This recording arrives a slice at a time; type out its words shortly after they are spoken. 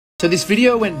So this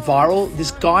video went viral.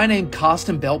 This guy named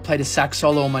Karsten Belt played a sax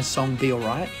solo on my song Be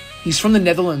Alright. He's from the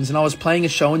Netherlands and I was playing a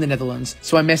show in the Netherlands.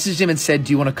 So I messaged him and said,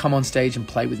 do you want to come on stage and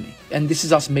play with me? And this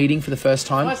is us meeting for the first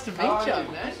time. Nice to meet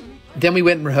you, man. Then we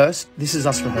went and rehearsed. This is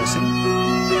us rehearsing.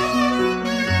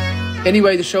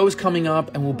 Anyway, the show is coming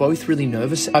up and we're both really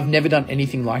nervous. I've never done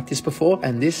anything like this before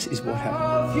and this is what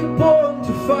happened.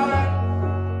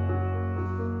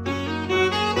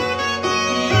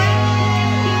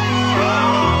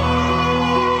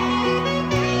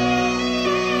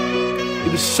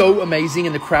 It was so amazing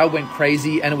and the crowd went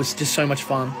crazy and it was just so much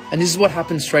fun. And this is what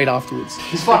happened straight afterwards.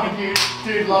 It's fucking huge.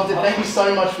 Dude, loved it. Thank you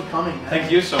so much for coming, man.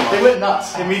 Thank you so much. They went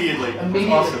nuts. Immediately.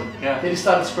 Awesome. Yeah. They just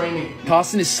started screaming.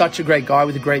 Karsten is such a great guy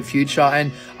with a great future.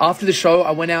 And after the show,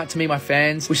 I went out to meet my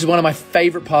fans, which is one of my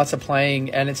favorite parts of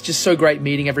playing. And it's just so great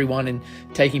meeting everyone and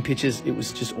taking pictures. It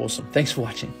was just awesome. Thanks for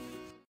watching.